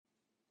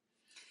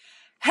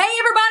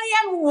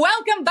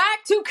Welcome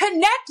back to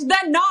Connect the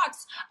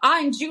Knox.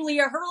 I'm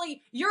Julia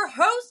Hurley, your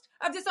host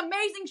of this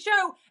amazing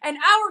show, and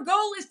our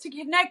goal is to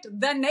connect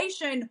the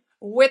nation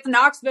with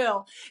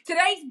Knoxville.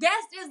 Today's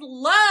guest is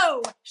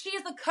Lo. She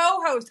is the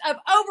co-host of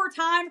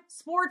Overtime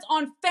Sports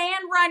on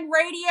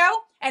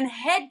FanRunRadio and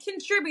head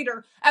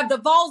contributor of the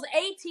Vols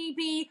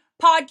ATB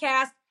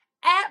podcast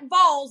at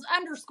Vols_ATB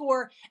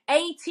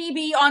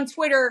on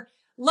Twitter.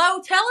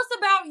 Lo, tell us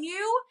about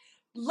you.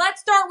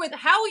 Let's start with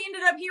how we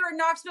ended up here in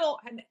Knoxville.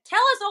 Tell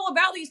us all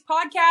about these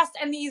podcasts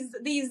and these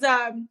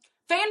fan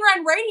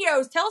run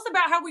radios. Tell us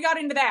about how we got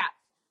into that.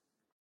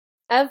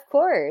 Of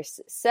course.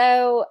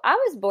 So I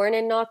was born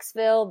in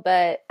Knoxville,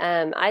 but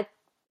I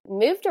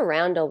moved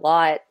around a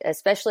lot,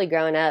 especially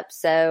growing up.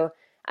 So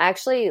I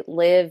actually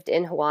lived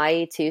in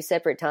Hawaii 2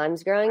 separate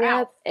times growing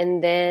up.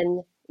 And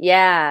then,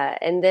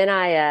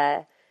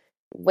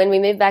 when we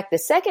moved back the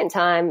second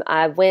time,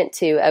 I went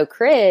to Oak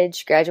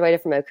Ridge,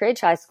 graduated from Oak Ridge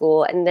High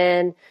School. And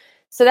then,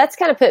 so that's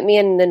kind of put me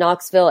in the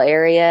Knoxville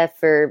area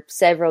for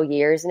several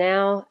years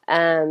now.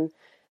 And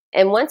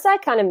once I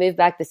kind of moved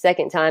back the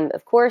second time,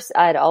 of course,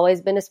 I'd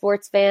always been a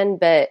sports fan.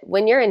 But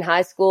when you're in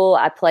high school,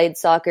 I played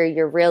soccer,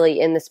 you're really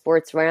in the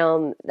sports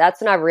realm.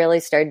 That's when I really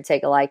started to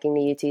take a liking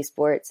to UT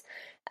sports.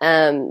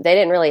 They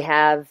didn't really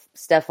have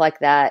stuff like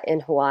that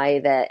in Hawaii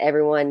that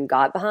everyone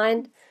got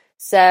behind.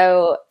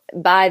 So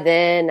by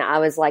then I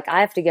was like, I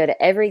have to go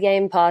to every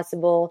game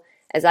possible.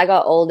 As I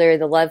got older,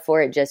 the love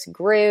for it just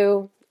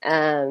grew.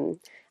 I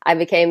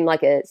became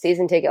like a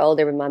season ticket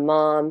holder with my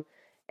mom,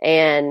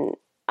 and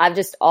I've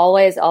just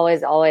always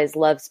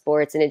loved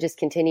sports, and it just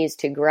continues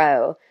to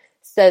grow.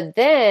 So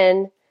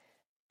then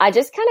I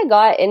just kind of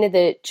got into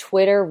the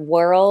Twitter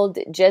world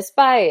just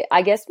by,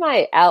 I guess,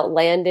 my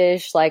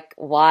outlandish, like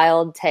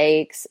wild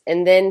takes.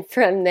 And then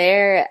from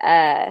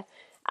there,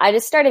 I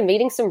just started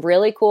meeting some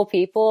really cool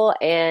people,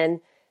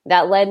 and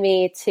that led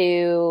me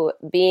to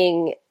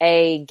being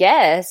a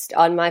guest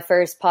on my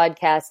first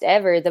podcast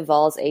ever, the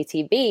Vols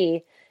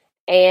ATB.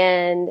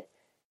 And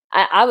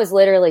I was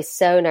literally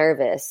so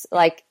nervous.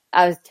 Like,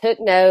 I took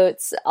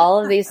notes,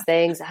 all of these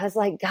things. I was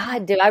like,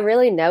 God, do I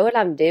really know what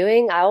I'm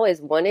doing? I always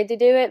wanted to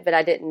do it, but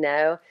I didn't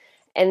know.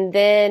 And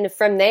then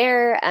from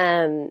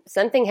there,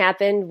 something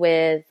happened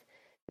with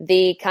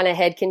the kind of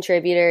head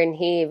contributor, and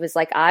he was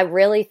like, I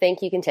really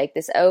think you can take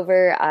this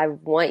over. I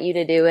want you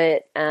to do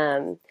it.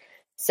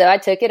 So I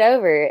took it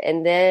over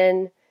and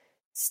then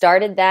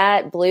started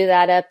that, blew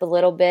that up a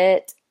little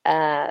bit.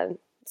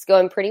 It's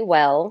going pretty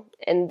well.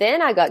 And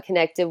then I got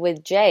connected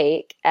with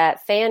Jake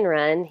at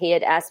FanRun. He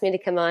had asked me to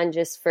come on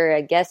just for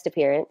a guest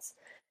appearance,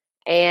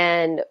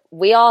 and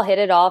we all hit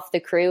it off, the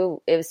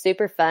crew. It was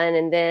super fun.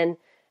 And then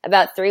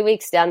about 3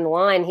 weeks down the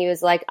line, he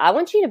was like, I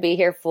want you to be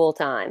here full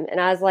time. And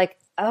I was like,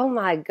 oh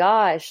my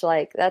gosh,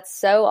 like, that's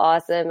so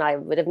awesome. I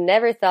would have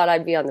never thought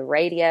I'd be on the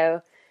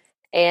radio.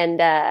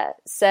 And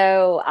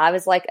so I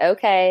was like,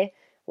 okay,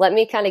 let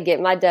me kind of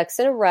get my ducks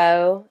in a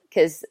row,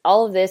 because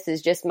all of this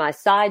is just my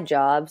side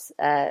jobs.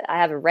 I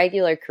have a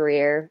regular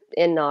career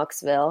in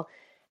Knoxville.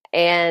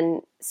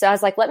 And so I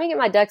was like, let me get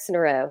my ducks in a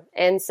row.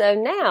 And so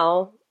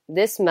now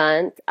this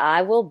month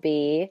I will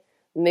be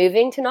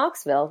moving to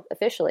Knoxville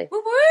officially.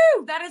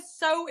 Woo-woo! That is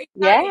so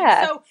exciting.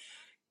 Yeah. So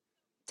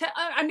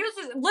I know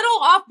this is a little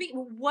offbeat.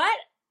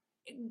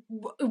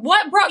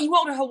 What brought you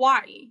all to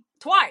Hawaii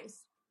twice?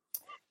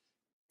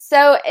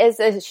 So as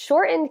a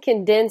shortened,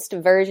 condensed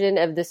version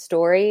of the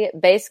story,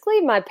 basically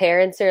my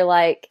parents are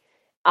like,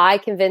 I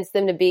convinced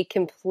them to be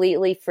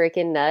completely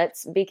freaking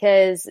nuts,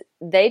 because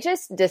they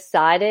just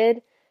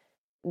decided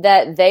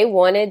that they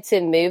wanted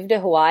to move to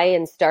Hawaii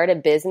and start a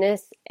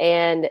business,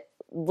 and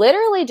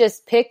literally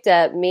just picked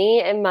up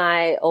me and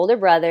my older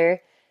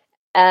brother,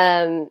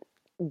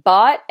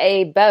 bought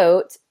a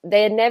boat.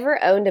 They had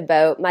never owned a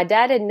boat. My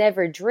dad had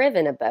never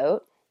driven a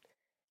boat.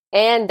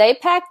 And they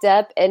packed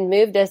up and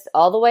moved us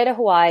all the way to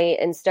Hawaii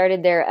and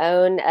started their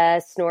own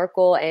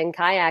snorkel and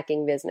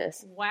kayaking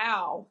business.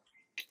 Wow.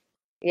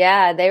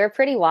 Yeah, they were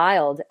pretty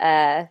wild.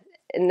 And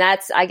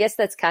I guess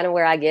that's kind of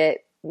where I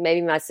get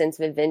maybe my sense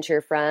of adventure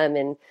from,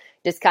 and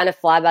just kind of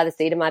fly by the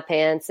seat of my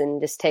pants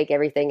and just take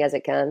everything as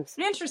it comes.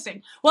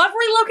 Interesting. Well, I've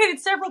relocated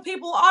several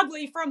people,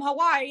 oddly, from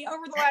Hawaii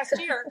over the last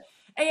year.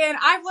 And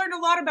I've learned a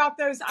lot about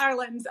those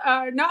islands.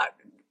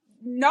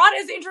 Not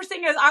as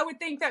interesting as I would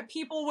think that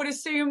people would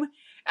assume.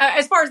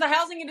 As far as the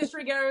housing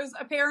industry goes,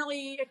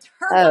 apparently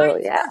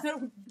termites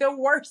are the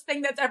worst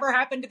thing that's ever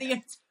happened to the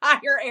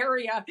entire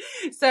area.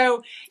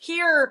 So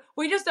here,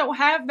 we just don't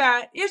have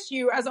that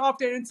issue as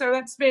often. And so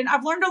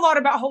I've learned a lot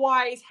about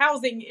Hawaii's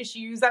housing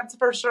issues, that's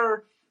for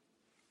sure.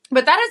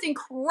 But that is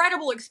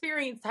incredible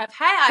experience to have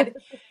had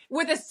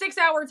with a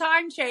 6-hour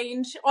time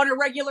change on a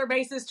regular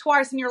basis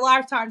twice in your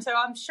lifetime. So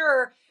I'm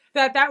sure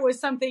that was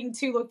something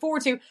to look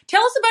forward to.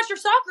 Tell us about your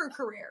soccer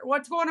career.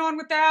 What's going on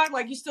with that?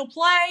 Like, you still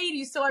play? Do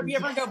you still have you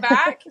ever go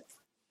back?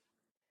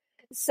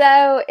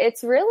 So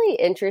it's really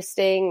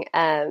interesting.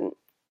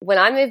 When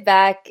I moved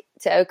back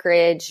to Oak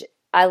Ridge,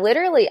 I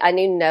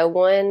knew no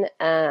one,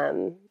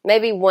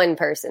 maybe one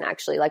person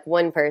actually, like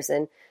one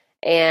person.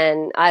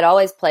 And I'd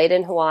always played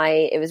in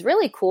Hawaii. It was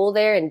really cool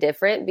there and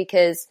different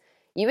because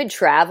you would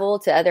travel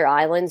to other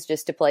islands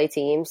just to play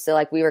teams. So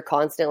like we were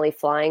constantly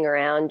flying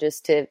around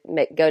just to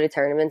go to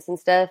tournaments and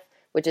stuff,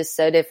 which is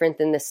so different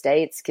than the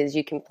States because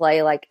you can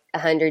play like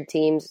 100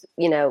 teams,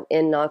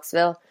 in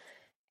Knoxville.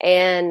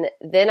 And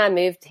then I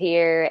moved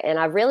here and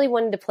I really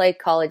wanted to play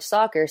college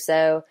soccer.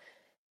 So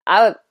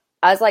I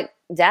was like,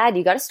 Dad,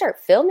 you got to start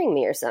filming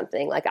me or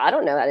something. Like, I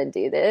don't know how to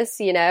do this,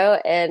 and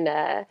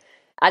I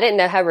didn't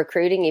know how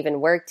recruiting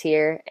even worked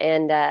here.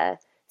 And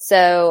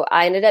so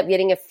I ended up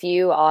getting a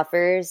few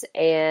offers,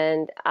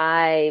 and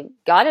I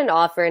got an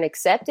offer and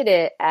accepted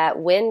it at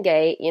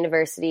Wingate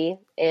University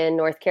in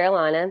North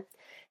Carolina.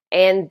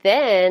 And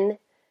then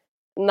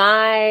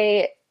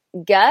my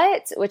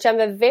gut, which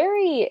I'm a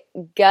very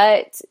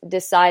gut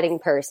deciding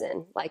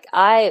person. Like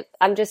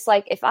I'm just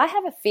like, if I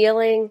have a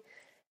feeling,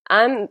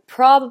 I'm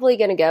probably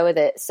going to go with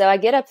it. So I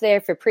get up there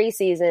for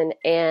preseason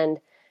and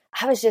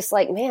I was just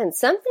like, man,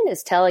 something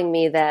is telling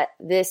me that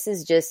this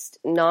is just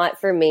not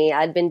for me.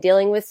 I'd been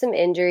dealing with some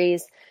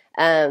injuries.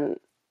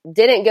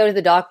 Didn't go to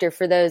the doctor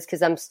for those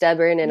because I'm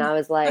stubborn. And I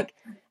was like,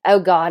 oh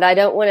God, I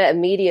don't want to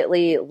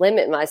immediately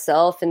limit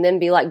myself and then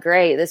be like,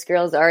 great, this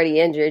girl's already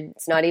injured.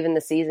 It's not even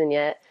the season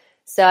yet.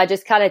 So I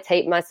just kind of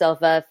taped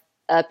myself up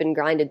and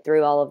grinded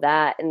through all of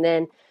that. And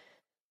then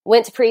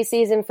went to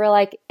preseason for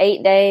like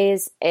 8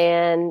 days.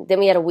 And then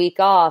we had a week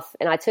off.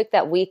 And I took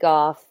that week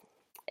off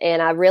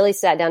and I really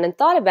sat down and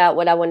thought about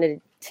what I wanted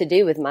to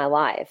do with my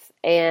life.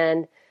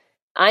 And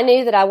I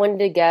knew that I wanted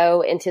to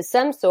go into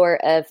some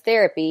sort of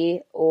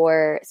therapy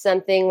or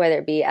something, whether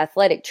it be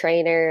athletic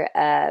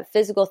trainer,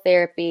 physical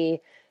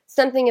therapy,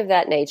 something of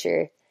that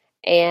nature.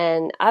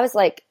 And I was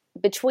like,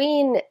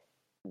 between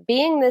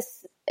being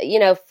this,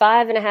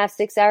 5.5,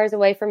 6 hours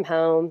away from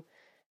home,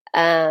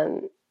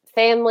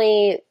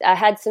 family, I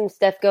had some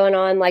stuff going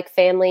on, like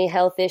family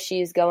health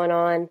issues going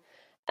on.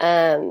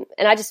 And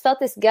I just felt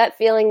this gut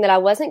feeling that I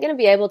wasn't going to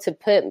be able to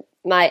put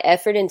my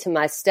effort into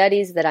my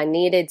studies that I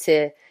needed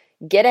to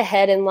get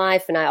ahead in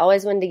life. And I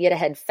always wanted to get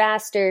ahead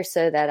faster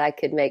so that I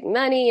could make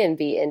money and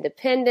be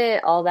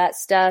independent, all that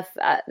stuff.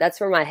 That's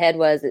where my head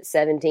was at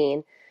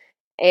 17.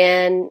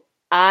 And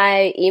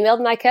I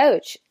emailed my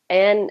coach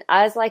and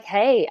I was like,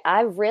 hey,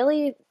 I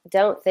really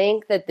don't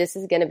think that this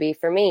is going to be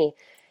for me.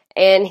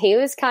 And he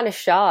was kind of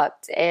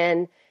shocked.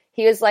 And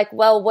he was like,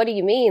 well, what do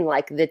you mean?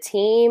 Like the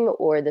team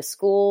or the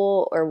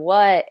school or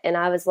what? And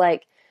I was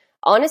like,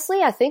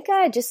 honestly, I think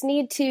I just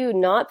need to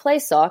not play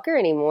soccer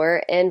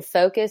anymore and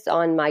focus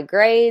on my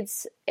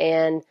grades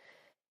and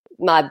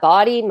my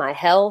body, my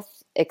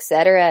health,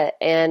 etc.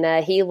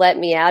 And he let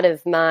me out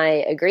of my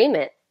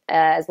agreement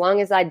as long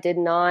as I did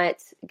not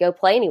go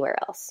play anywhere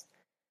else.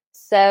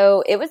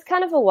 So it was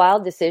kind of a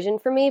wild decision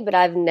for me, but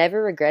I've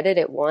never regretted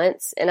it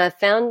once. And I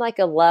found like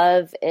a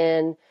love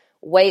in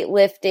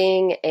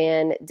weightlifting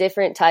and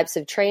different types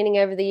of training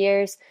over the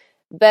years.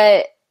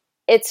 But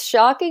it's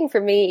shocking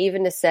for me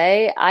even to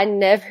say I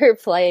never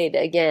played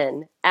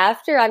again.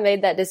 After I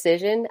made that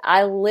decision,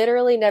 I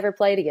literally never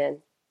played again.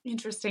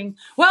 Interesting.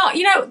 Well,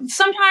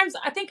 sometimes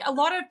I think a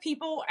lot of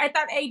people at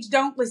that age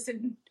don't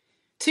listen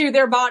to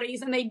their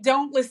bodies and they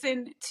don't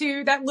listen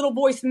to that little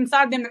voice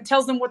inside them that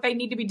tells them what they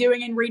need to be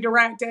doing and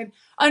redirect. And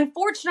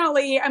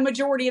unfortunately, a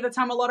majority of the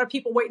time, a lot of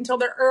people wait until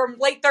their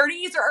late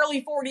 30s or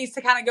early 40s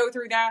to kind of go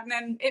through that. And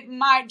then it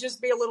might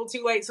just be a little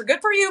too late. So good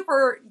for you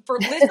for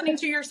listening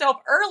to yourself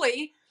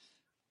early.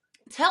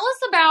 Tell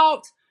us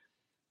about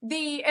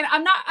and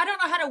I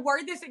don't know how to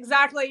word this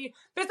exactly,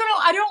 because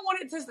I don't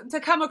want it to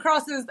come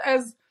across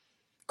as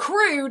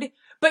crude,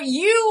 but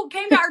you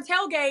came to our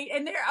tailgate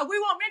and we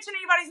won't mention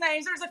anybody's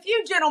names. There's a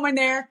few gentlemen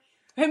there.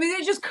 I mean,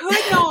 they just could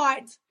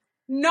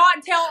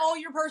not tell all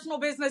your personal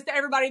business to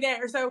everybody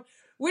there. So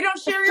we don't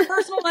share your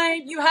personal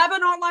name. You have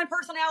an online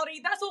personality.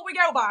 That's what we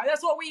go by.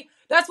 That's what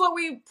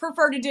we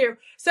prefer to do.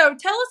 So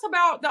tell us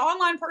about the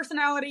online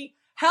personality,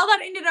 how that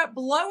ended up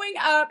blowing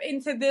up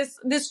into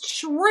this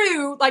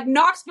true like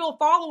Knoxville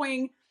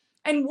following,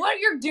 and what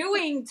you're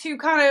doing to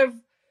kind of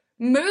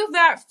move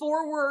that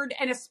forward.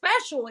 And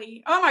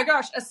especially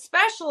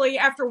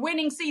after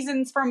winning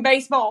seasons from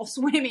baseball,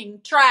 swimming,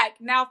 track,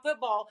 now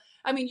football.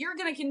 I mean, you're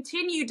going to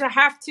continue to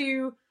have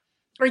to,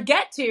 or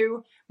get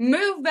to,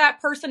 move that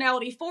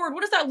personality forward.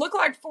 What does that look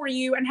like for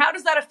you, and how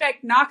does that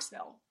affect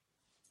Knoxville?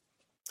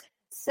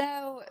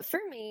 So for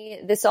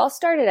me, this all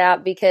started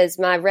out because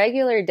my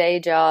regular day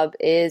job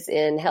is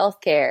in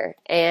healthcare,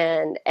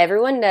 and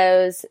everyone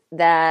knows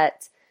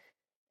that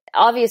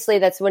obviously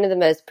that's one of the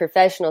most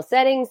professional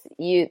settings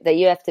that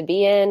you have to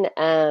be in.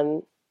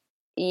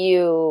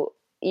 You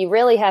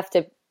really have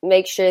to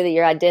make sure that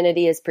your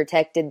identity is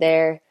protected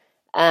there.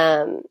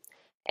 And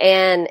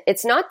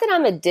it's not that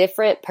I'm a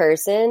different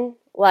person.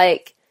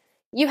 Like,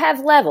 you have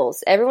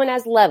levels. Everyone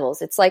has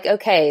levels. It's like,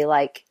 okay,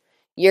 like,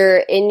 you're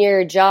in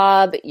your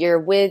job, you're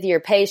with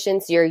your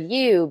patients, you're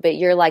you, but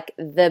you're like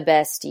the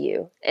best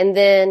you. And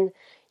then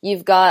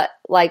you've got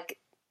like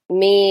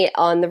me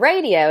on the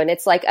radio, and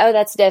it's like, oh,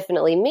 that's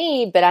definitely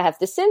me, but I have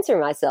to censor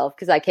myself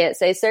because I can't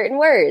say certain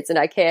words and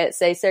I can't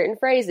say certain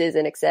phrases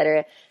and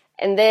etc.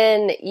 And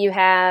then you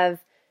have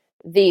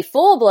the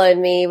full-blown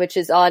me, which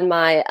is on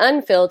my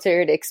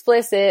unfiltered,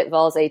 explicit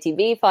Vols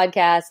ATV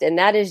podcast. And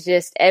that is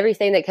just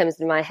everything that comes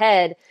to my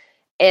head.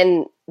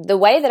 And the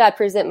way that I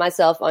present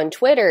myself on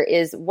Twitter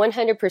is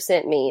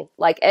 100% me.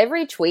 Like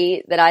every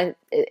tweet that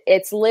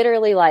it's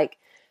literally like,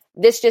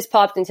 this just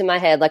popped into my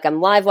head. Like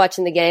I'm live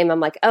watching the game. I'm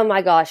like, oh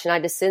my gosh. And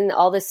I just send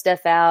all this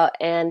stuff out.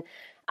 And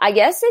I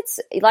guess it's,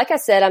 like I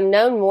said, I'm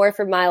known more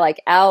for my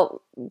like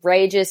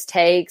outrageous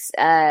takes,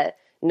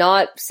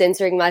 not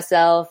censoring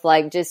myself,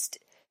 like just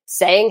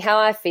saying how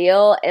I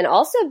feel, and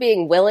also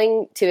being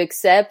willing to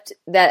accept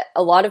that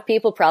a lot of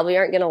people probably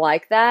aren't going to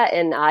like that.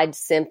 And I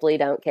simply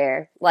don't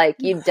care. Like,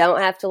 you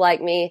don't have to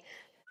like me.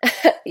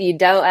 You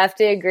don't have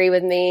to agree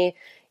with me.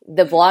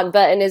 The block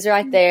button is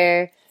right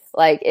there.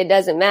 Like, it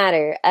doesn't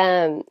matter.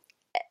 And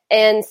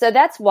so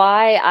that's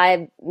why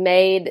I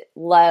made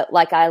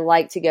like I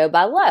like to go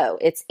by Low.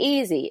 It's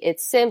easy.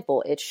 It's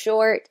simple. It's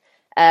short.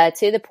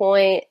 To the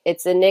point.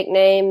 It's a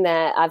nickname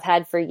that I've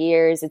had for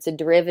years. It's a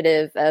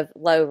derivative of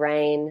Low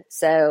Rain.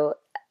 So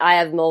I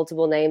have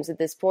multiple names at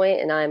this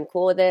point, and I'm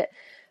cool with it.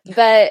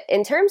 But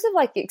in terms of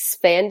like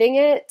expanding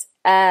it,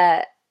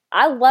 I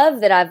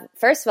love that I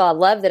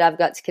love that I've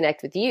got to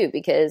connect with you,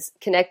 because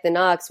Connect the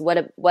Knox,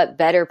 what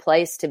better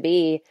place to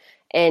be.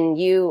 And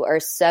you are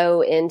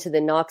so into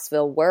the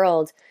Knoxville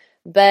world.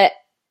 But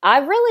I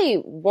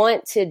really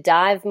want to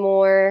dive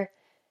more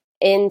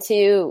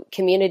into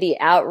community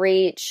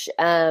outreach.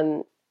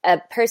 A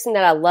person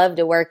that I love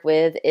to work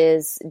with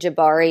is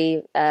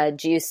Jabari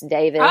Juice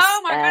Davis.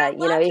 Oh my God, I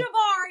love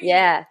Jabari.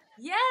 Yeah.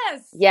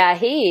 Yes. Yeah,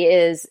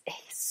 he's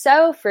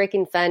so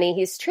freaking funny.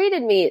 He's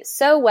treated me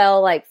so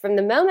well. Like from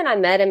the moment I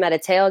met him at a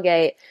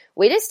tailgate,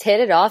 we just hit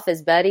it off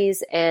as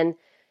buddies. And,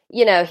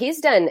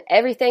 he's done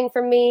everything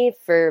for me,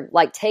 for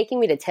like taking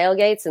me to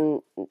tailgates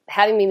and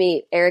having me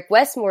meet Eric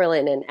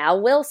Westmoreland and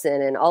Al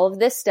Wilson and all of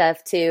this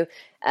stuff, to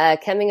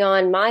coming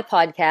on my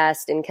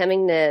podcast and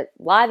coming to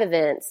live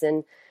events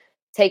and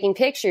taking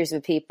pictures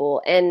with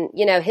people. And,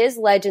 his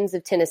Legends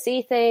of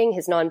Tennessee thing,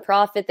 his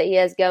nonprofit that he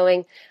has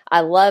going,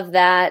 I love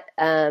that.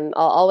 I'll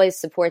always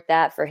support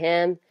that for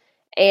him.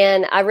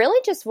 And I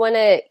really just want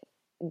to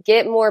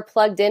get more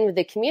plugged in with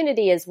the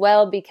community as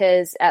well,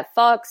 because at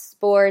Fox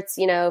Sports,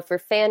 for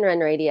Fan Run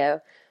Radio,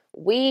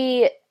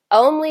 we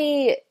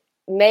only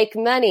make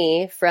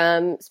money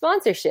from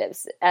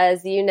sponsorships.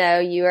 As you know,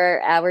 you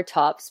are our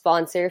top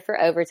sponsor for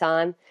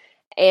Overtime.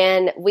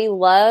 And we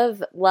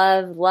love,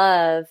 love,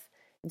 love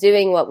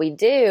doing what we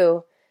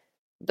do,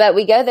 but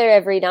we go there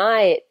every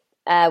night.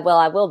 I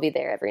will be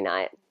there every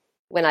night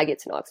when I get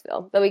to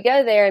Knoxville, but we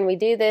go there and we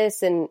do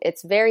this, and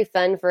it's very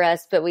fun for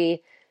us, but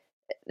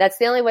that's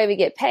the only way we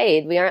get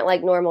paid. We aren't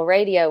like normal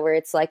radio where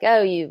it's like,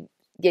 oh, you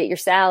get your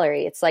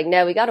salary. It's like,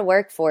 no, we got to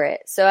work for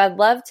it. So I'd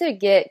love to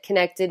get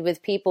connected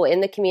with people in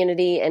the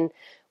community and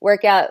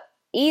work out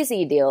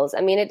easy deals.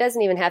 I mean, it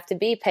doesn't even have to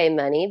be pay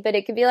money, but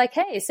it could be like,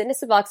 hey, send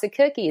us a box of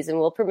cookies and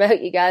we'll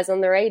promote you guys on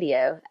the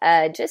radio,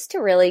 just to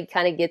really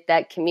kind of get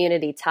that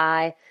community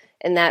tie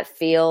and that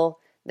feel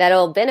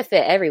that'll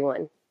benefit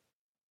everyone.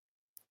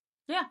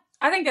 Yeah,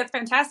 I think that's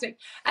fantastic.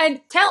 And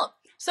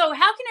so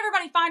how can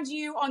everybody find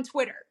you on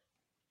Twitter?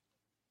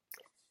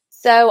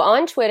 So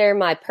on Twitter,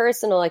 my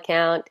personal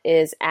account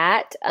is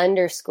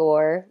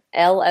 @_LOWRAIN_.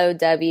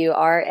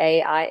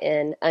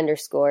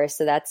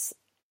 So that's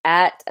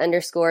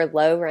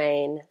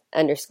 @_LowRain_.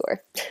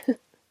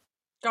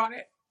 Got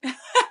it. How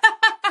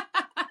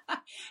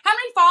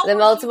many followers The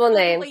multiple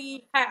do you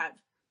name have?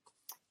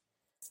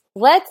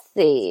 Let's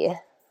see.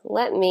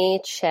 Let me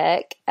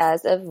check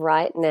as of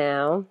right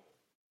now.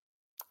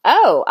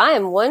 Oh, I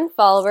am 1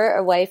 follower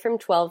away from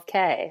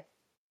 12K.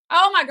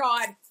 Oh my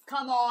God.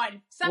 Come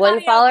on.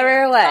 One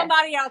follower away.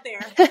 Somebody out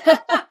there.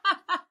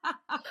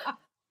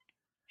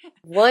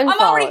 I'm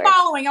already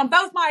following on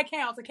both my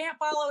accounts. I can't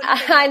follow it.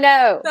 I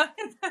know.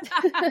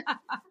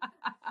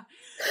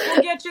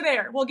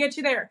 We'll get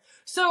you there.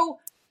 So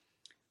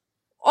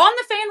on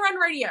the Fan Run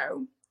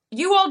Radio,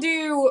 you all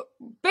do,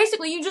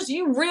 basically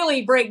you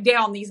really break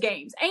down these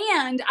games.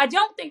 And I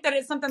don't think that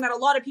it's something that a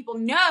lot of people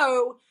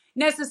know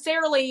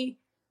necessarily.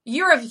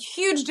 You're a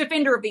huge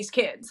defender of these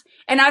kids.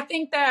 And I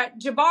think that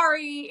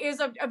Jabari is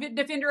a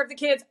defender of the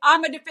kids.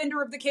 I'm a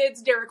defender of the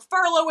kids. Derek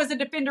Furlow is a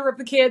defender of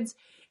the kids.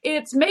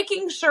 It's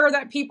making sure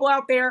that people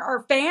out there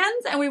are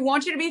fans, and we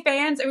want you to be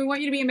fans, and we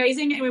want you to be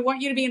amazing, and we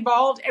want you to be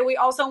involved, and we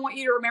also want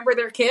you to remember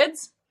their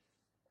kids.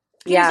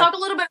 Can you talk a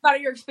little bit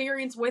about your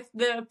experience with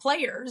the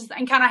players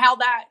and kind of how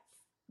that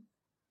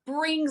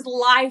brings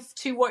life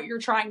to what you're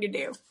trying to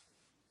do?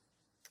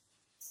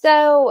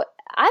 So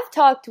I've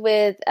talked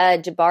with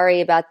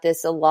Jabari about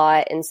this a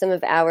lot in some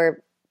of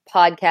our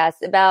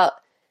podcasts, about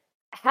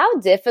how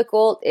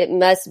difficult it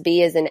must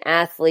be as an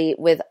athlete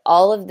with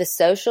all of the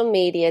social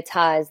media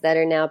ties that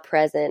are now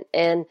present,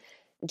 and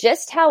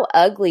just how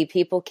ugly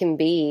people can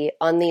be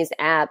on these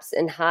apps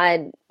and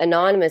hide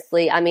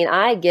anonymously. I mean,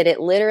 I get it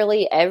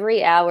literally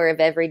every hour of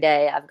every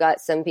day. I've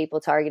got some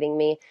people targeting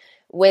me.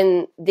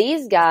 When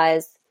these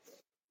guys,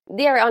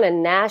 they are on a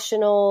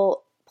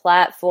national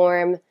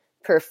platform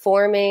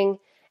performing,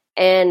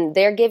 and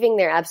they're giving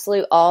their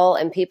absolute all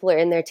and people are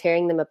in there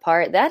tearing them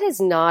apart. That is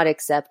not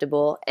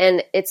acceptable.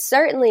 And it's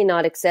certainly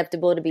not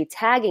acceptable to be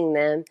tagging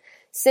them,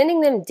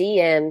 sending them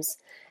DMs.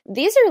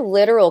 These are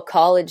literal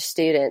college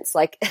students.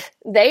 Like,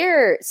 they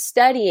are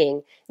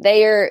studying.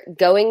 They are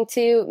going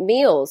to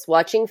meals,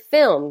 watching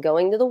film,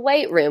 going to the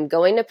weight room,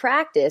 going to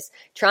practice,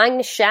 trying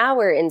to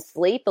shower and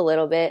sleep a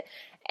little bit.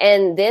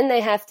 And then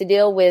they have to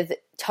deal with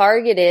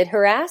targeted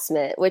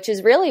harassment, which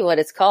is really what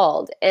it's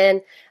called.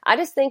 And I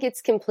just think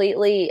it's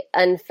completely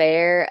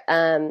unfair.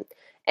 And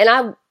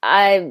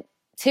I,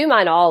 to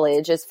my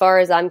knowledge, as far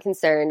as I'm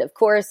concerned, of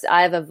course,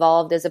 I've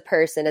evolved as a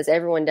person, as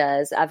everyone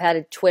does. I've had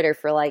a Twitter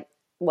for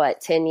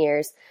 10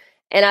 years,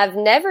 and I've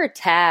never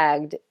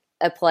tagged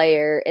a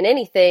player in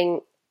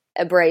anything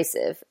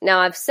abrasive. Now,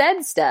 I've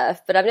said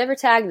stuff, but I've never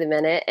tagged them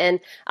in it. And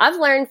I've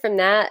learned from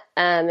that,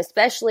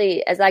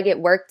 especially as I get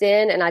worked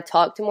in and I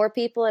talk to more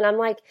people, and I'm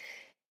like,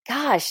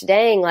 gosh,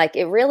 dang,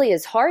 it really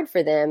is hard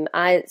for them.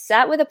 I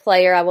sat with a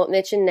player, I won't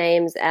mention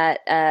names, at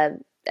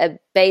a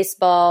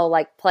baseball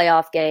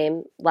playoff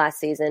game last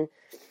season.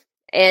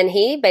 And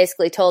he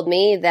basically told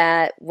me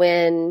that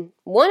when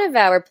one of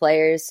our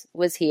players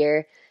was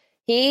here,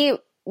 he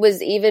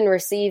was even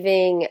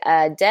receiving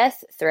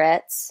death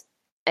threats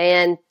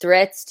and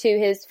threats to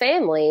his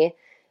family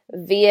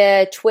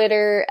via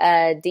Twitter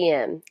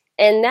DM.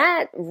 And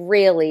that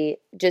really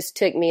just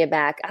took me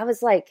aback. I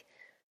was like,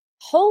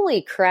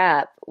 holy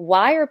crap,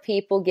 why are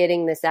people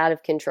getting this out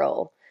of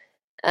control?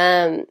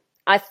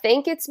 I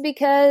think it's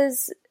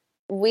because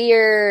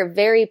we're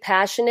very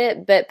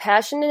passionate, but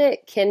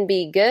passionate can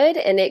be good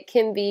and it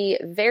can be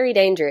very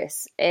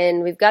dangerous.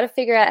 And we've got to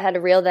figure out how to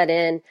reel that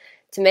in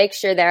to make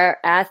sure that our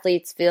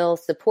athletes feel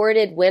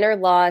supported, win or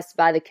lost,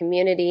 by the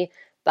community,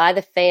 by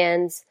the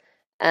fans.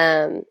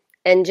 And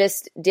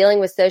just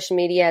dealing with social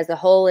media as a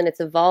whole and its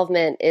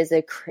involvement is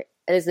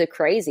a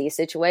crazy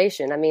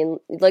situation. I mean,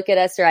 look at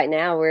us right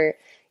now. We're,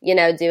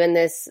 doing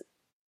this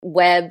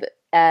web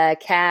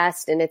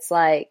cast, and it's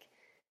like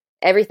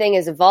everything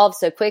has evolved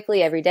so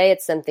quickly. Every day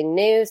it's something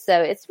new.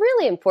 So it's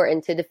really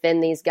important to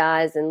defend these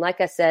guys. And like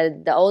I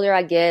said, the older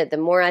I get, the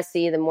more I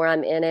see, the more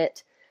I'm in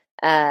it.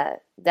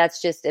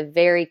 That's just a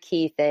very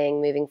key thing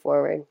moving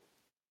forward.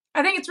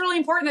 I think it's really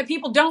important that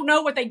people don't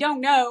know what they don't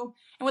know.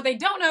 And what they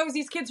don't know is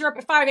these kids are up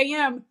at 5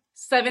 a.m.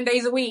 7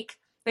 days a week.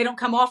 They don't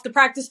come off the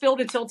practice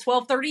field until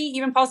 12:30,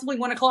 even possibly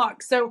 1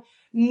 o'clock. So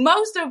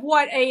most of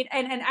what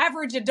an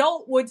average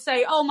adult would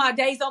say, oh, my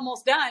day's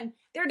almost done,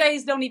 their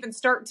days don't even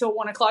start until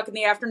 1 o'clock in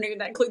the afternoon.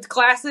 That includes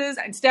classes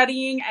and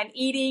studying and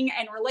eating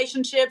and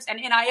relationships and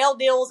NIL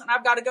deals. And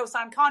I've got to go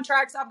sign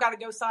contracts. I've got to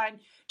go sign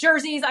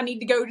jerseys. I need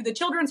to go to the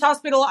children's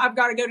hospital. I've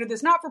got to go to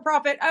this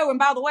not-for-profit. Oh, and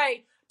by the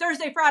way,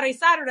 Thursday, Friday,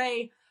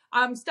 Saturday,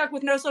 I'm stuck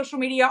with no social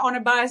media on a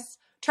bus,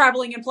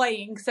 traveling and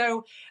playing.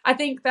 So I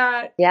think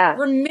that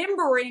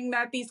remembering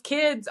that these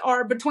kids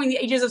are between the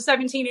ages of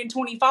 17 and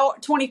 24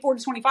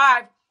 to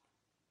 25,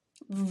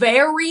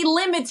 very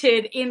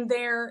limited in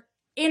their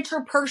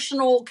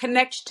interpersonal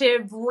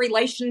connective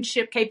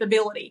relationship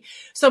capability.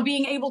 So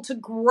being able to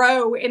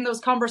grow in those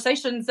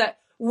conversations that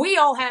we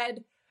all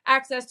had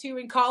access to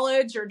in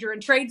college or during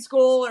trade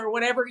school or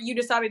whatever you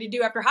decided to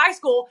do after high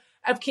school,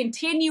 of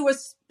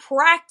continuous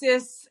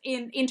practice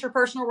in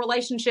interpersonal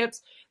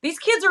relationships. These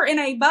kids are in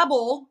a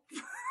bubble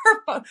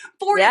for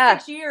 4 to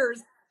 6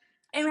 years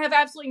and have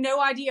absolutely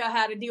no idea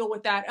how to deal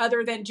with that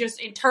other than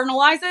just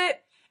internalize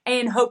it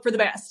and hope for the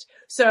best.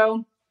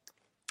 So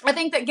I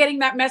think that getting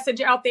that message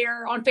out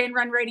there on Fan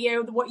Run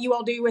Radio, what you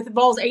all do with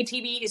Vols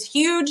ATV, is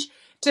huge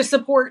to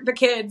support the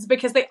kids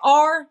because they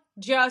are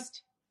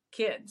just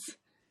kids.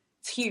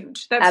 It's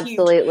huge. That's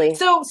absolutely huge.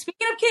 So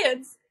speaking of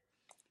kids,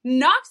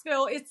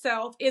 Knoxville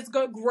itself is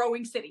a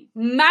growing city,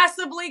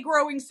 massively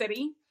growing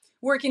city.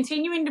 We're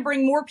continuing to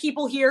bring more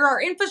people here.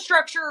 Our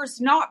infrastructure is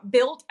not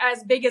built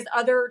as big as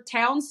other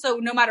towns. So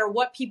no matter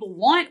what people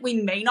want, we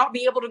may not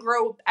be able to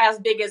grow as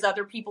big as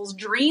other people's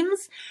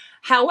dreams.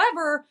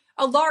 However,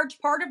 a large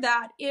part of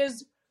that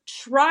is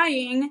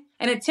trying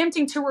and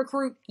attempting to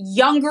recruit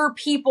younger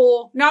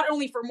people, not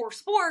only for more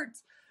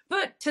sports,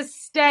 but to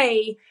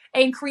stay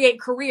and create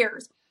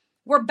careers.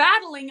 We're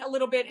battling a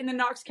little bit in the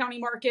Knox County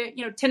market.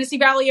 Tennessee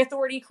Valley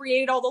Authority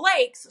created all the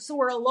lakes. So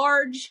we're a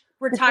large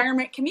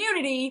retirement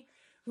community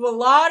with a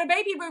lot of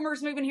baby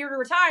boomers moving here to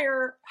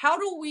retire. How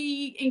do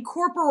we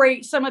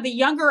incorporate some of the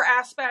younger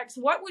aspects?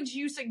 What would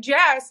you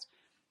suggest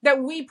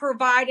that we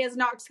provide as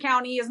Knox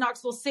County, as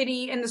Knoxville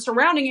City, and the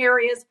surrounding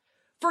areas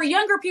for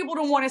younger people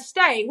to want to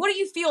stay? What do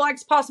you feel like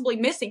is possibly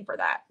missing for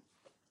that?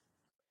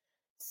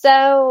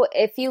 So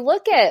if you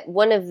look at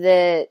one of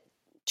the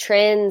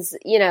trends,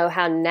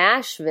 how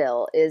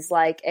Nashville is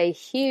like a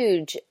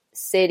huge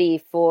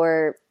city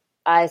for,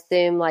 I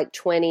assume,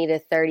 20 to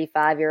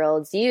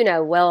 35-year-olds.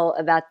 Well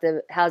about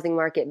the housing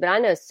market, but I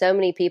know so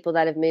many people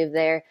that have moved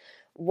there.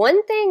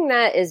 One thing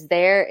that is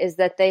there is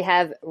that they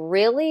have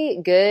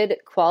really good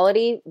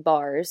quality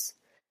bars,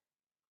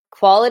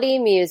 quality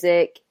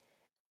music,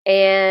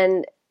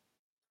 and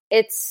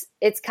it's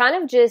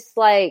kind of just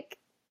like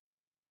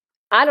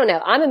I don't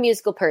know. I'm a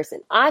musical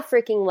person. I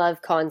freaking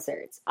love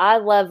concerts. I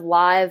love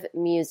live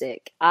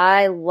music.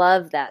 I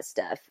love that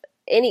stuff.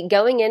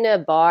 Going into a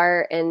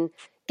bar and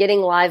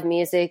getting live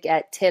music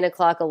at 10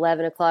 o'clock,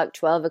 11 o'clock,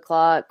 12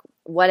 o'clock,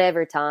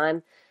 whatever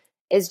time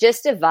is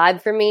just a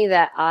vibe for me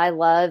that I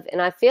love.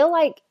 And I feel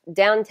like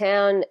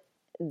downtown,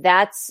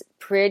 that's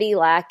pretty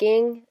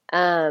lacking.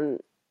 There's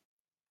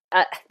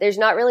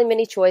not really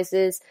many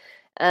choices.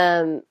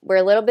 We're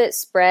a little bit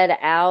spread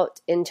out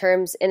in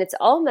terms, and it's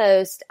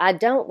almost, I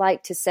don't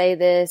like to say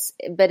this,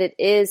 but it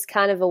is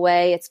kind of a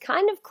way, it's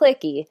kind of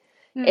cliquey.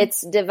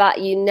 It's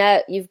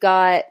you've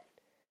got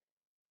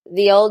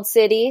the old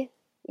city,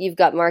 you've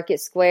got Market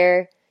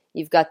Square,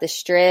 you've got the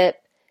Strip,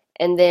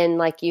 and then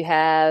like you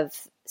have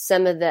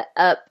some of the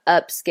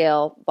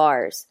upscale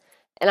bars.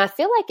 And I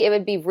feel like it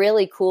would be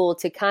really cool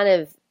to kind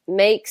of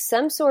make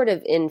some sort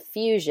of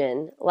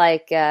infusion,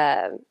 like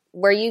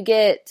where you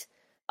get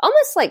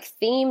almost like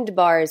themed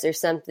bars or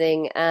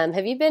something.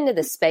 Have you been to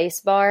the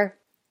Space Bar?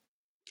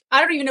 I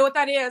don't even know what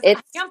that is.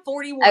 I'm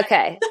 41.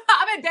 Okay.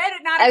 I'm in bed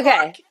at 9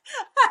 o'clock.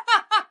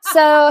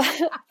 So,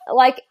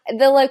 like,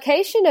 the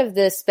location of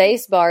the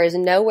Space Bar is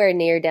nowhere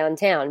near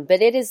downtown,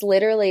 but it is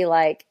literally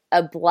like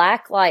a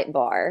black light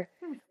bar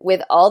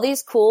with all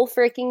these cool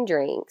freaking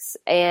drinks.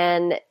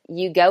 And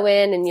you go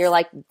in and you're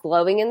like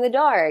glowing in the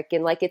dark,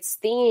 and like it's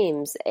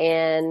themes.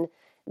 And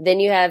then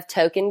you have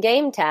Token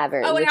Game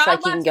Tavern, which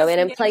like you can go in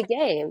and play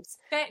games.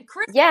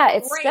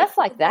 It's stuff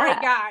like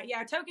that. Great guy.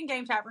 Yeah, Token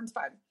Game Tavern's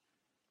fun.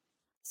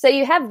 So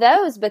you have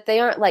those, but they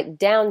aren't like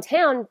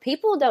downtown.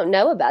 People don't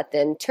know about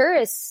them.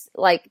 Tourists,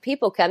 like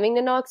people coming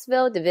to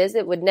Knoxville to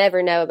visit, would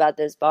never know about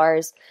those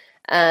bars.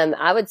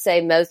 I would say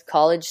most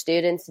college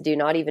students do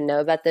not even know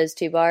about those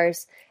two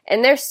bars.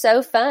 And they're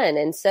so fun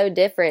and so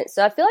different.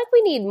 So I feel like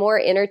we need more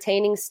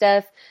entertaining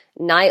stuff,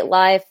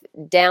 nightlife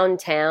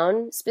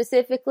downtown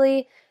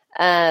specifically,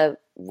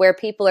 where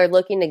people are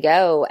looking to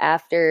go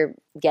after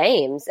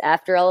games,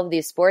 after all of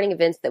these sporting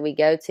events that we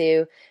go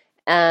to.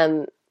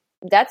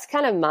 That's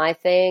kind of my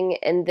thing.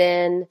 And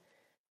then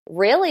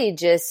really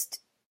just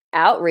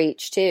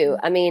outreach too.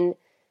 I mean,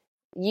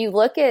 you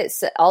look at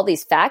all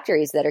these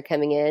factories that are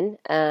coming in,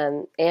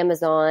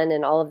 Amazon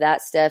and all of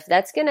that stuff,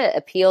 that's going to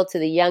appeal to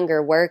the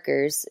younger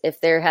workers if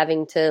they're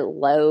having to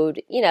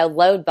load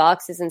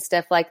boxes and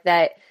stuff like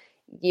that.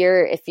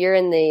 If you're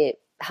in the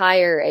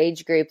higher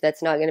age group,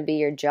 that's not going to be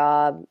your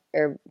job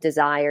or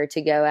desire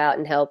to go out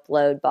and help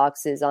load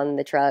boxes on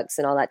the trucks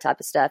and all that type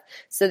of stuff.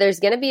 So there's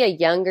going to be a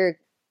younger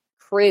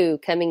crew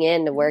coming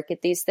in to work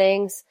at these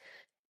things.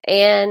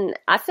 And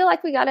I feel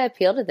like we got to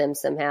appeal to them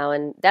somehow.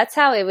 And that's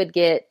how it would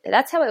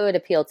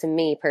appeal to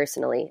me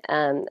personally.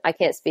 I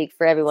can't speak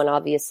for everyone,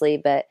 obviously,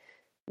 but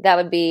that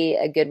would be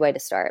a good way to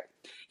start.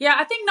 Yeah,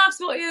 I think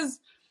Knoxville is,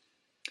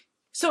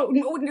 so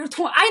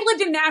I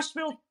lived in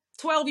Nashville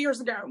 12 years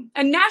ago,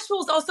 and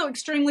Nashville is also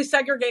extremely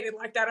segregated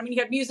like that. I mean,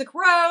 you had Music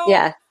Row,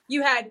 yeah,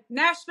 you had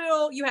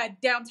Nashville, you had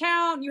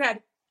downtown, you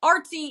had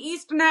artsy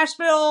East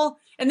Nashville,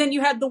 and then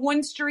you had the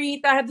one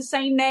street that had the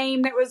same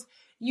name that was,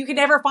 you could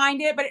never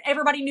find it, but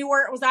everybody knew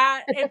where it was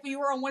at, if you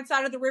were on one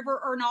side of the river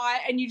or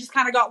not, and you just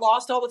kind of got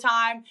lost all the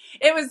time.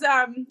 It was,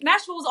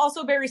 Nashville was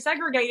also very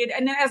segregated,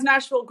 and then as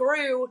Nashville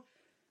grew,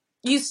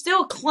 you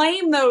still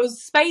claim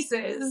those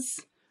spaces,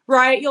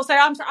 right? You'll say,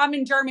 I'm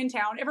in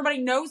Germantown. Everybody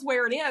knows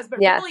where it is, but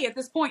really at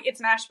this point, it's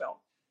Nashville.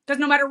 Because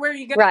no matter where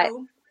you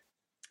go,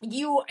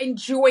 you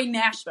enjoy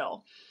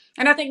Nashville.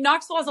 And I think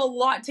Knoxville has a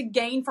lot to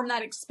gain from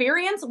that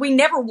experience. We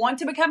never want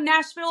to become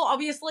Nashville,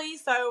 obviously.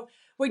 So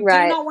we do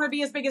not want to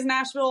be as big as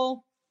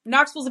Nashville.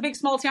 Knoxville's a big,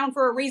 small town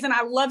for a reason.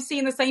 I love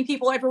seeing the same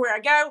people everywhere I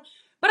go.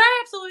 But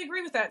I absolutely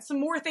agree with that. Some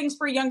more things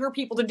for younger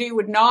people to do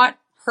would not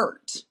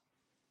hurt.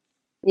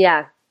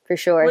 Yeah, for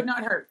sure. Would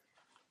not hurt.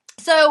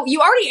 So you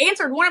already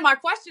answered one of my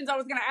questions I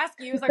was going to ask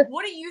you. Is like,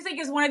 what do you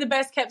think is one of the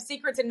best kept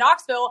secrets in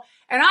Knoxville?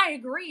 And I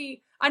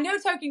agree. I know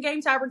Token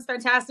Game Tavern's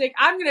fantastic.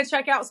 I'm going to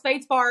check out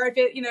Spates Bar if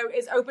it,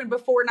 is open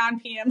before 9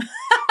 p.m.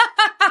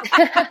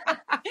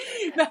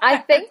 I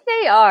think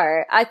they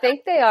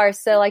are.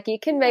 So like you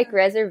can make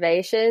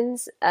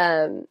reservations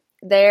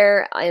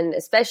there, and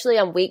especially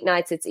on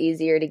weeknights, it's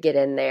easier to get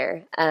in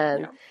there.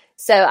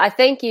 So I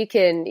think you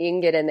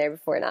can get in there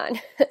before 9.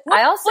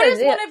 I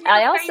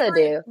also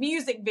do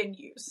music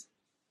venues.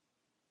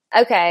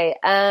 Okay.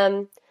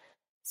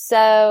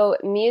 So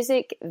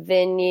music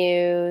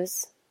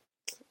venues.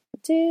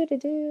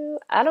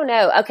 I don't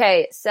know.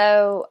 Okay.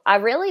 So I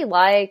really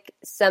like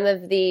some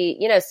of the,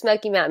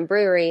 Smoky Mountain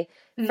Brewery,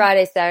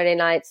 Friday, Saturday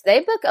nights. They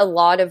book a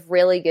lot of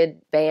really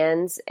good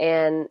bands,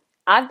 and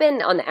I've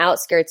been on the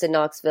outskirts of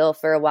Knoxville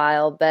for a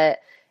while, but,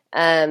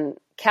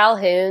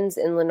 Calhoun's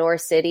in Lenore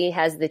City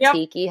has the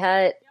Tiki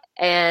Hut,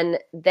 and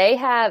they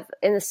have,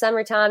 in the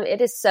summertime, it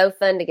is so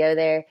fun to go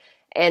there,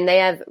 and they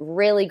have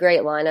really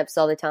great lineups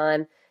all the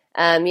time.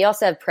 You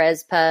also have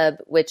Prez Pub,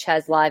 which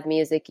has live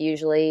music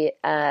usually,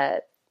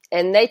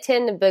 and they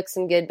tend to book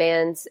some good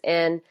bands.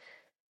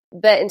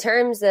 But in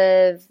terms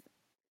of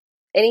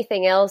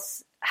anything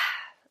else,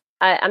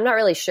 I'm not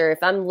really sure.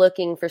 If I'm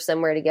looking for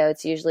somewhere to go,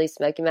 it's usually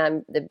Smoky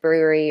Mountain, the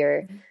brewery,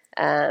 or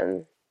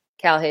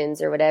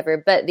Calhoun's or whatever.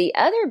 But the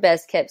other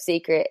best kept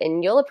secret,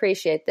 and you'll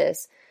appreciate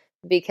this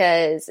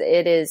because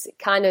it is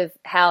kind of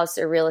house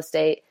or real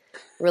estate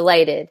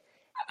related,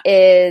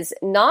 is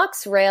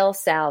Knox Rail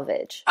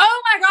Salvage.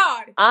 Oh my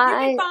God.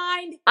 You can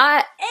find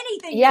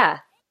anything. Yeah.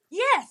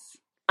 Yes.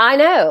 I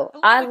know.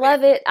 I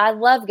love it. I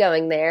love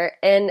going there.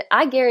 And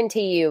I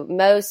guarantee you,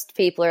 most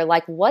people are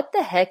like, what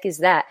the heck is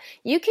that?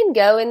 You can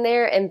go in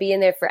there and be in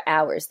there for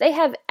hours. They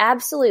have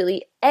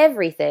absolutely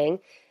everything.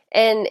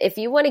 And if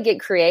you want to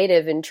get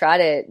creative and try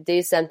to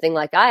do something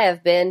like I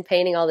have been,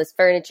 painting all this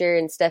furniture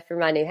and stuff for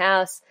my new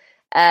house,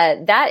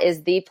 that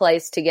is the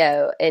place to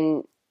go.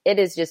 And it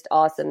is just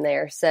awesome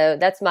there. So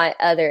that's my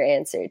other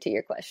answer to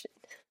your question.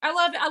 I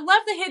love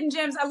the hidden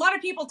gems. A lot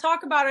of people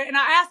talk about it, and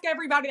I ask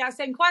everybody that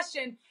same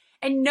question,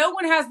 and no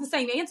one has the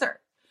same answer.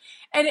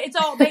 And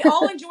they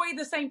all enjoy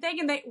the same thing.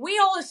 And we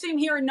all assume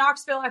here in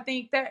Knoxville, I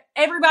think, that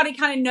everybody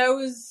kind of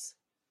knows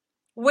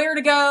where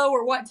to go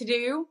or what to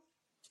do.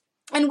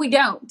 And we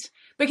don't,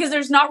 because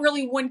there's not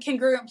really one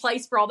congruent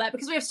place for all that,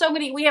 because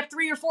we have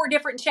 3 or 4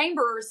 different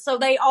chambers. So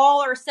they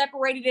all are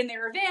separated in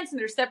their events, and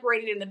they're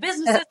separated in the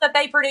businesses that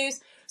they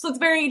produce. So it's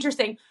very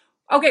interesting.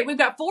 Okay, we've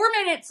got 4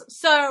 minutes.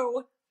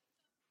 So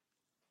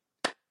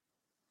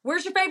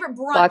where's your favorite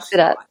brunch? Box it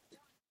up.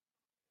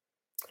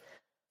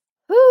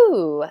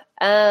 Ooh,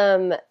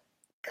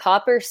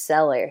 Copper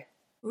Cellar.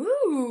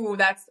 Ooh,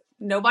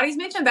 nobody's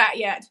mentioned that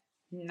yet.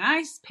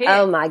 Nice pick.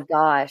 Oh my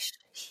gosh.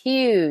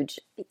 Huge.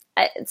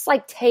 It's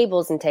like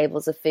tables and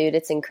tables of food.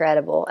 It's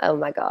incredible. Oh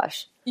my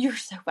gosh. You're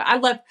so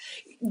fun.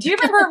 Do you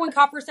remember when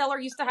Copper Cellar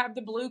used to have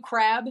the blue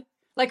crab?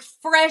 Like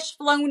fresh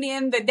flown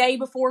in the day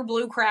before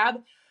blue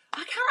crab?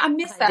 I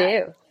miss that. I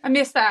do. I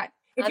miss that.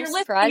 If I'm you're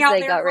listening surprised out they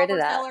there, got rid Copper of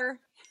that. Cellar,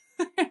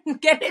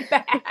 get it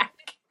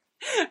back.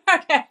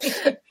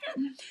 Okay.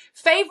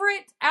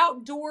 Favorite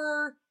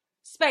outdoor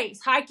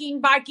space,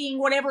 hiking, biking,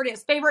 whatever it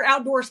is. Favorite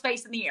outdoor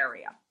space in the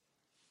area.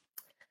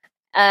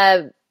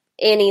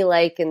 Any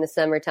lake in the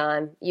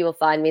summertime. You will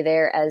find me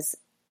there as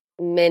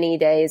many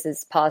days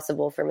as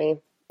possible for me.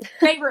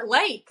 Favorite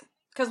lake?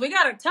 Because we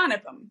got a ton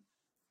of them.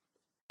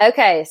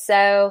 Okay,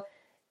 so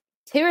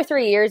 2 or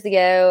 3 years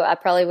ago, I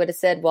probably would have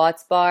said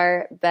Watts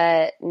Bar,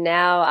 but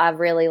now I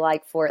really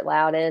like Fort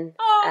Loudon.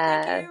 Oh,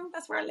 thank you.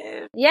 That's where I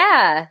live.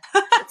 Yeah,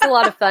 it's a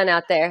lot of fun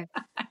out there.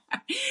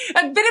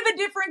 A bit of a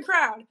different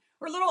crowd.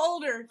 We're a little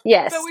older.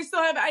 Yes. But we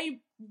still have a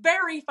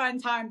very fun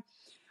time.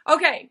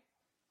 Okay.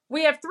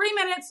 We have 3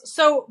 minutes.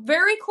 So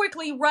very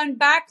quickly run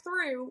back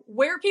through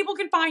where people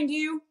can find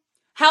you,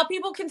 how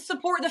people can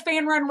support the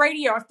Fan Run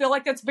Radio. I feel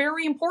like that's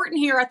very important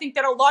here. I think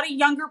that a lot of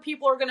younger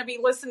people are going to be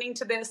listening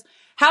to this.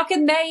 How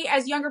can they,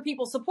 as younger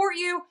people, support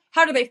you?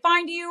 How do they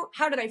find you?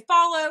 How do they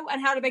follow?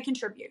 And how do they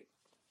contribute?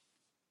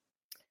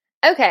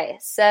 Okay,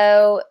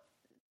 so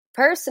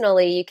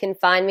personally, you can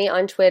find me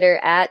on Twitter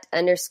at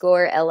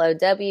 _LOWRAIN_,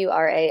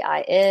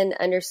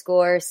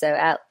 so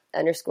at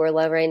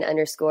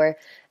 _Lorraine_.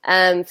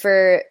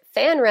 For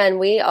Fan Run,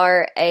 we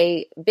are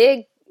a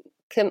big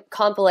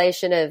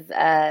compilation of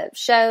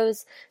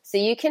shows. So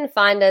you can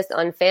find us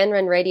on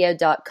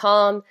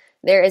FanRunRadio.com.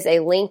 There is a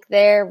link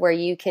there where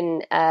you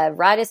can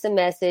write us a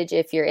message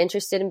if you're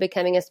interested in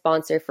becoming a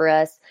sponsor for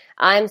us.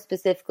 I'm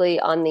specifically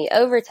on the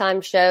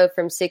Overtime Show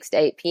from 6 to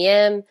 8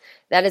 p.m.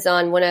 That is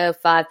on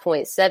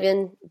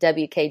 105.7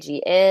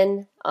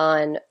 WKGN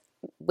on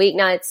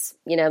weeknights,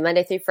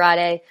 Monday through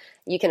Friday.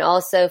 You can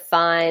also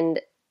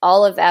find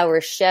all of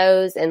our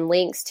shows and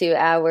links to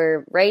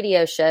our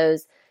radio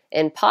shows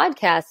in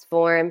podcast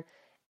form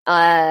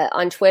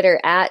on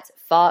Twitter at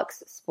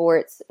Fox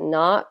Sports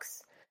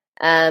Knox.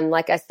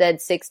 Like I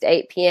said, 6 to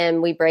 8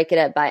 p.m., we break it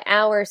up by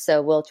hour.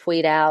 So we'll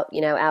tweet out,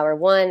 hour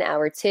 1,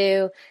 hour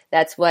 2.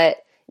 That's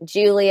what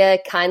Julia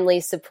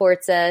kindly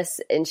supports us.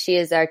 And she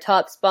is our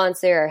top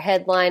sponsor, our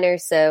headliner.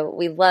 So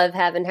we love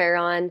having her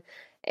on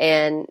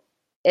and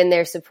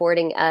they're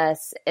supporting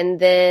us. And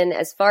then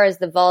as far as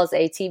the Vols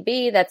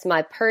ATB, that's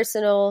my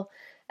personal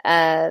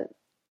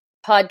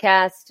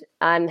podcast.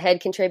 I'm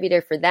head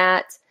contributor for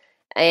that.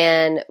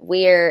 And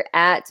we're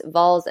at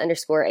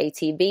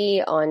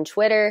Vols_ATB on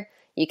Twitter.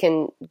 You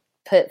can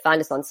find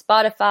us on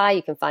Spotify.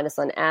 You can find us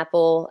on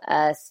Apple.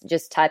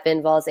 Just type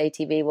in Vols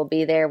ATB. We'll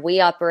be there. We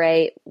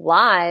operate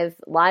live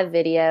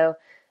video,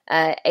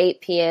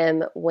 8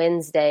 p.m.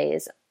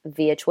 Wednesdays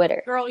via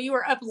Twitter. Girl, you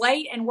are up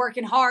late and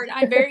working hard.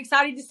 I'm very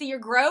excited to see your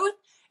growth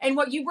and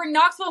what you bring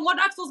Knoxville and what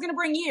Knoxville is going to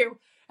bring you.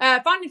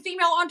 Finding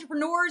female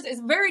entrepreneurs is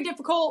very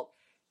difficult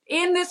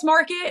in this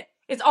market.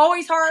 It's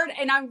always hard,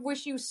 and I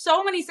wish you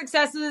so many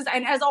successes.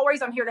 And as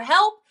always, I'm here to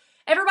help.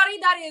 Everybody,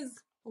 that is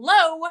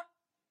Low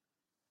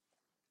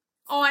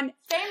on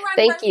Fan Run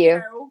Thank Radio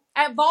you.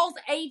 at Vols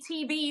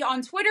ATB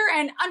on Twitter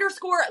and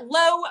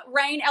 _Low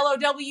Rain,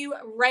 LOW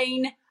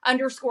Rain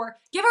 _.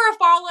 Give her a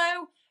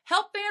follow.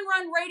 Help Fan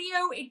Run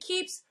Radio. It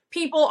keeps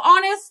people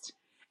honest.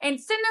 And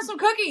send them some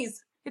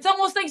cookies. It's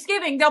almost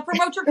Thanksgiving. They'll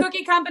promote your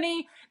cookie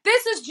company.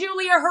 This is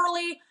Julia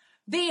Hurley,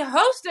 the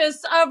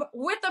hostess of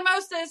With the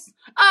Mostest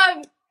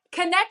of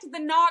Connect the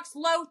Knox.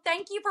 Low,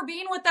 thank you for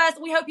being with us.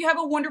 We hope you have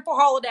a wonderful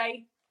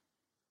holiday.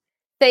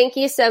 Thank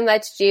you so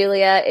much,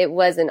 Julia. It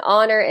was an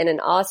honor and an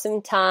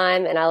awesome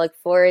time, and I look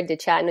forward to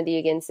chatting with you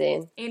again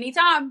soon.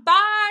 Anytime.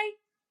 Bye.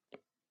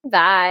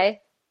 Bye.